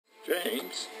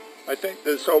James, I think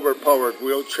this overpowered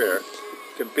wheelchair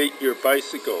can beat your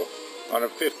bicycle on a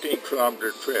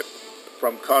 15-kilometre trip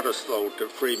from Cottesloe to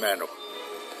Fremantle.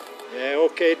 Yeah,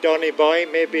 okay, Donny boy,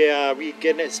 maybe a wee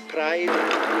Guinness Pride.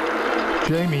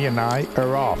 Jamie and I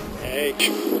are off. Hey,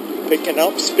 picking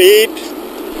up speed.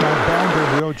 My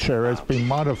Bounder wheelchair has been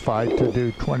modified to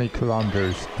do 20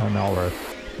 kilometers an hour,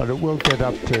 but it will get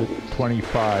up to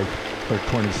 25 or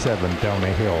 27 down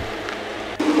a hill.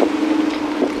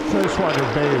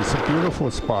 Freshwater Bay is a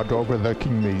beautiful spot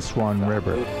overlooking the Swan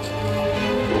River.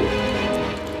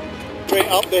 Straight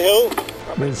up the hill.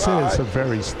 This is a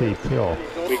very steep hill.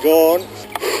 We go on.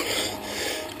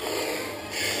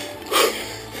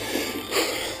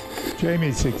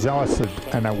 Jamie's exhausted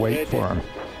and I wait for him.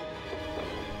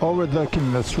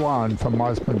 Overlooking the Swan from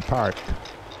Osmond Park.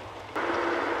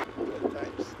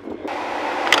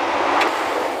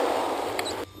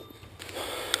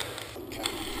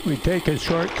 We take a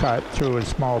shortcut through a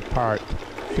small park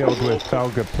filled with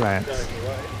belga plants.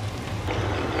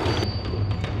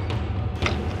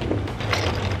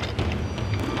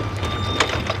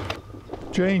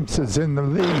 James is in the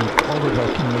lead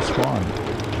overlooking the Swan.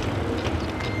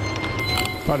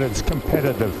 But it's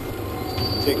competitive.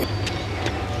 Take it.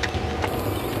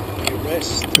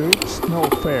 Rest. Oops, no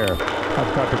fair.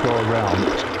 I've got to go around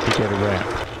to get a ramp.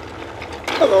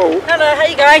 Hello. Hello, how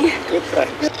you going? Good,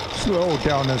 thanks. Slow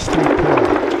down a steep hill.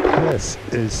 This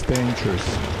is dangerous.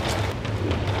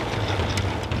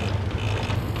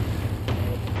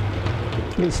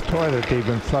 This toilet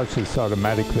even flushes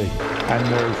automatically, and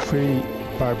there are free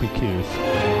barbecues.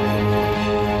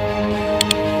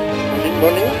 Need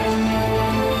money?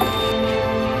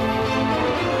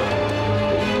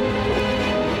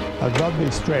 A lovely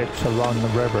stretch along the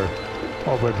river,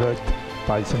 overlooked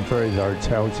by some very large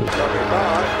houses.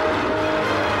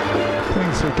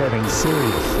 Things are getting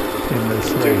serious in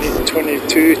this race.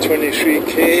 22, 23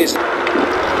 Ks.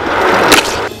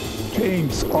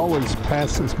 James always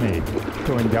passes me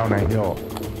going down a hill,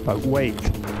 but wait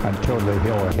until the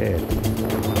hill ahead.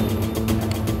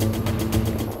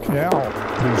 Now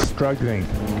he's struggling.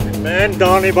 Man,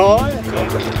 Donny boy.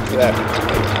 Yeah.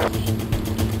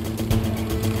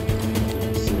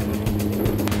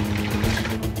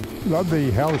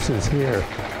 Lovely houses here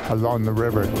along the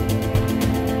river.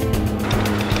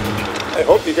 I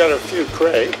hope you got a few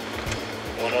cray.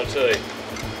 One or two.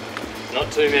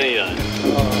 Not too many though.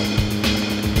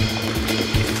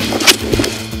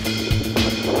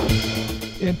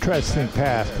 Interesting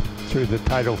path through the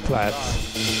tidal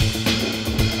flats.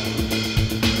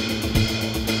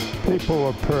 People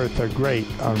of Perth are great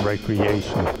on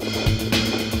recreation.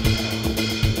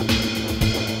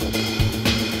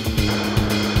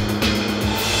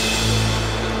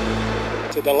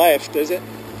 To the left, is it?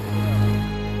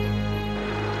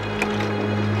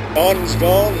 Don's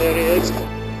gone, there he is.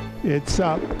 It's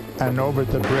up and over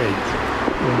the bridge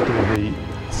into the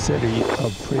city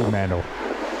of Fremantle.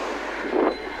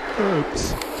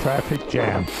 Oops, traffic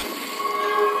jam.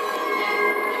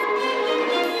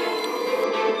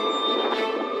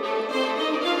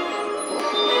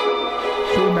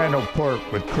 Fremantle Port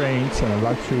with cranes and a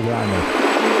luxury liner.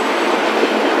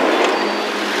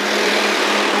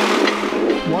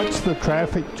 What's the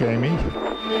traffic, Jamie?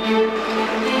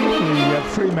 The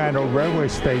Fremantle railway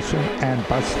station and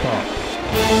bus stop.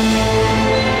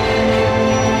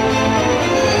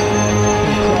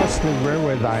 We cross the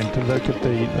railway line to look at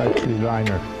the luxury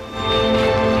liner.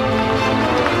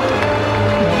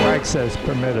 No access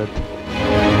permitted.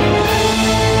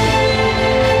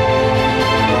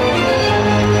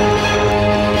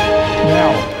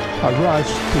 Now, a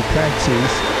rush to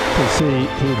taxis to see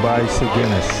who buys the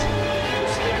Guinness.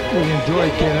 We enjoy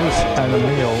Guinness and a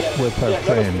meal with our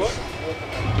friends.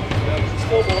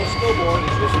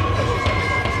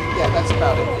 Yeah, that's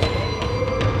about it.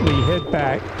 We head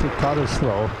back to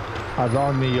Cottesloe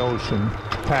along the ocean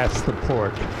past the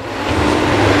port.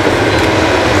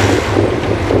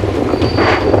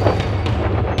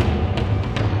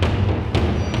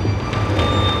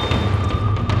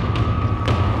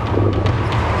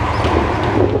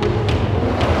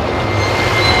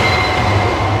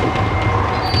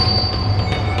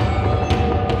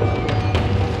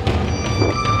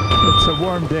 It's a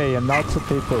warm day and lots of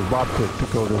people have opted to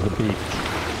go to the beach.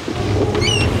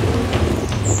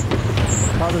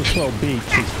 Cottesloe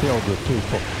Beach is filled with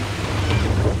people.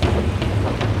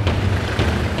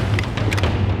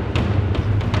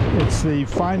 It's the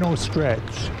final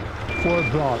stretch, 4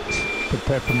 blocks to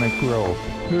Peppermint Grove.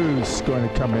 Who's going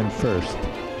to come in first?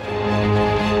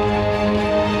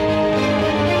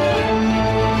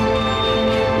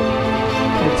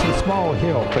 It's a small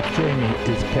hill, but Jamie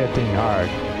is petting hard.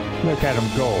 Look at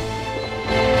him go.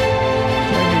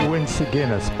 Jamie wins the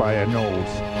Guinness by a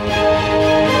nose.